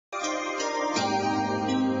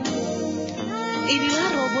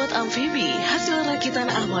Inilah robot Amphibi, hasil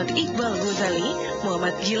rakitan Ahmad Iqbal Ghazali,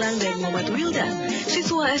 Muhammad Gilang dan Muhammad Wildan,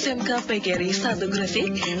 siswa SMK PGRI 1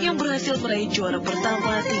 Gresik yang berhasil meraih juara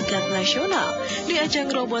pertama tingkat nasional di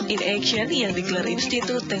ajang Robot in Action yang digelar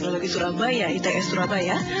Institut Teknologi Surabaya ITS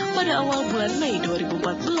Surabaya pada awal bulan Mei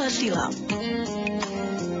 2014 silam.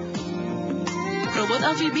 Robot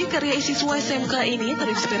Amphibi karya siswa SMK ini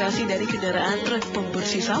terinspirasi dari kendaraan truk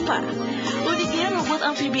pembersih sampah. Uniknya, robot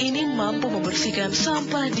Amphibi ini mampu membersihkan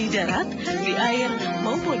sampah di darat, di air,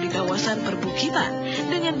 maupun di kawasan perbukitan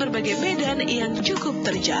dengan berbagai medan yang cukup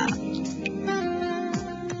terjal.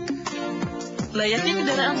 Layaknya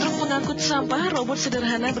kendaraan truk pengangkut sampah, robot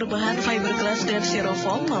sederhana berbahan fiberglass dan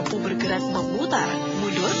styrofoam mampu bergerak memutar,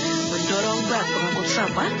 mundur, mendorong bak pengangkut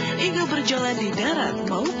sampah hingga berjalan di darat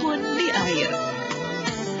maupun di air.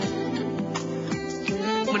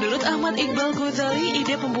 Menurut Ahmad Iqbal Ghazali,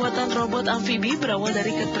 ide pembuatan robot Amphibi berawal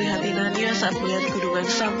dari keprihatinannya saat melihat gunungan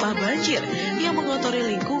sampah banjir yang mengotori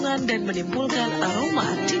lingkungan dan menimbulkan aroma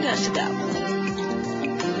tidak sedap.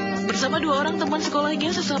 Bersama dua orang teman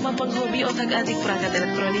sekolahnya sesama penghobi otak-atik perangkat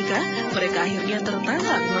elektronika, mereka akhirnya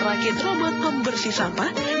tertantang merakit robot pembersih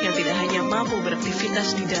sampah yang tidak hanya mampu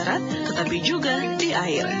beraktivitas di darat, tetapi juga di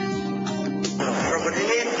air. Robot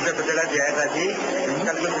ini bisa berjalan di air tadi,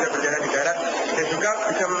 sekaligus bisa berjalan di darat, dan juga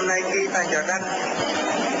bisa menaiki tanjakan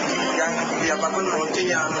yang siapapun mungkin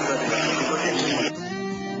yang mengikuti.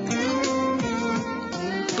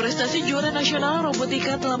 Prestasi juara nasional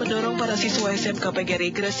robotika telah mendorong para siswa SMK PGRI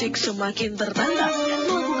Gresik semakin tertantang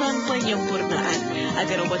melakukan penyempurnaan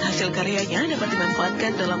agar robot hasil karyanya dapat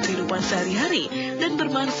dimanfaatkan dalam kehidupan sehari-hari dan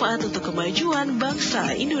bermanfaat untuk kemajuan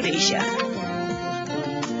bangsa Indonesia.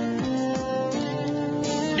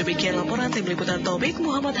 Demikian laporan tim liputan Topik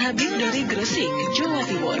Muhammad Habib dari Gresik, Jawa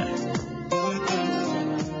Timur.